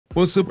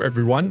What's up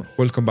everyone,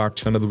 welcome back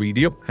to another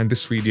video, and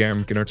this video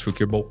I'm gonna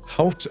talk about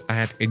how to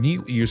add a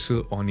new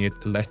user on your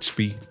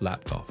HP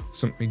laptop.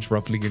 So it means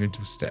roughly get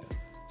into a step.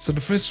 So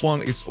the first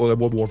one is all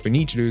about what we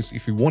need to do is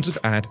if you want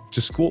to add,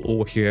 just go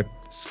over here,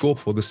 go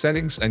for the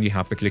settings and you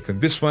have to click on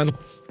this one.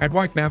 And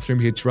right now from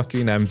here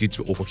directly navigate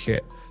to over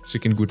here. So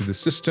you can go to the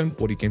system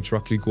or you can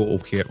directly go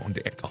over here on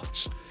the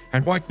accounts.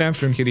 And right now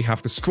from here you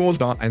have to scroll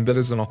down and there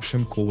is an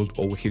option called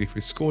over here. If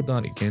you scroll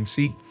down you can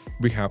see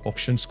we have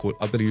options called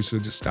other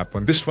users. Just tap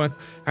on this one.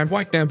 And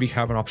right now we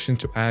have an option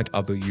to add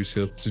other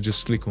user. So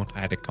just click on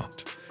add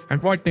account.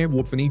 And right now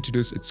what we need to do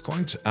is it's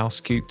going to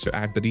ask you to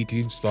add the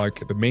details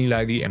like the mail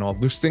ID and all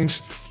those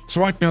things.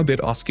 So right now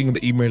they're asking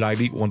the email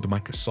ID on the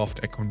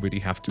Microsoft account where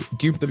you have to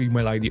give the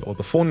email ID or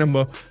the phone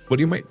number, but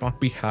you might not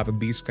be having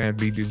these kind of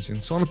details.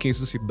 In some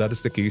cases, if that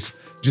is the case,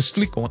 just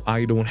click on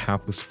I don't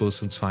have this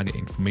person's signing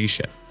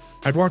information.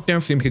 At right now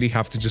from here you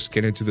have to just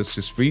get into this,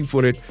 just read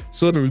for it.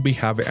 So there will be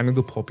have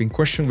another popping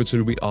question which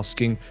will be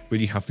asking where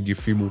you have to give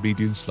few more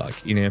details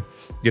like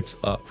get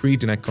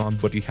create an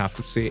account, but you have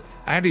to say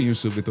add a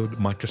user without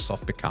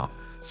Microsoft account.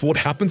 So what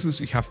happens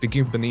is you have to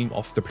give the name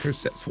of the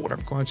person. So what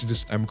I'm going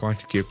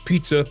to give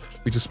Peter,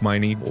 which is my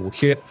name over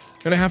here,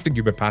 and I have to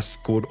give a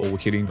passcode over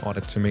here in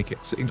order to make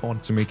it. So in order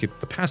to make it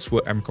the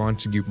password, I'm going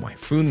to give my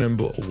phone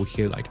number over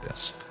here like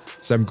this.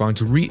 So I'm going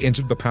to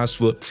re-enter the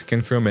password to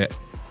confirm it.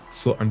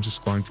 So I'm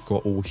just going to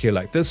go over here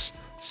like this.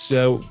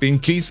 So in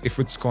case if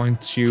it's going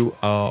to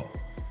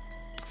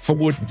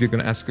forward, they're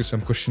going to ask you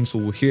some questions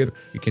over here.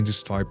 You can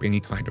just type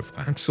any kind of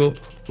answer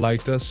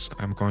like this.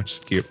 I'm going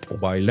to give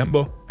mobile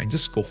number and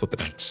just go for the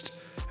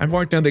next. And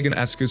right now they're going to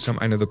ask you some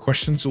another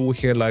questions over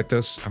here like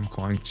this. I'm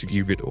going to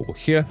give it over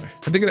here.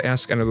 And they're going to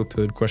ask another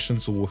third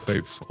questions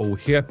over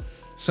here.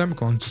 So I'm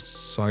going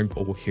to type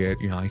over here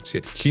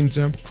United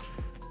Kingdom.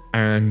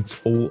 And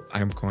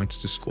I'm going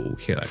to just go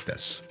here like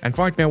this. And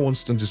right now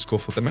once done, just go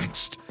for the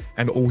next.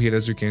 And over here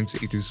as you can see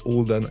it is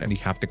all done and you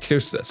have to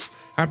close this.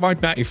 And right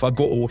now if I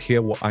go over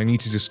here, what I need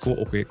to just go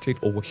over here,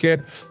 click over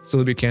here so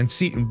that you can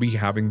see and be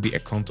having the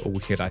account over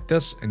here like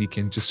this, and you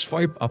can just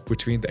swipe up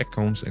between the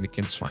accounts and you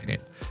can sign in.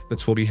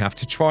 That's what you have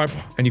to try.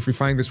 And if you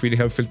find this video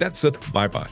helpful, that's it. Bye bye.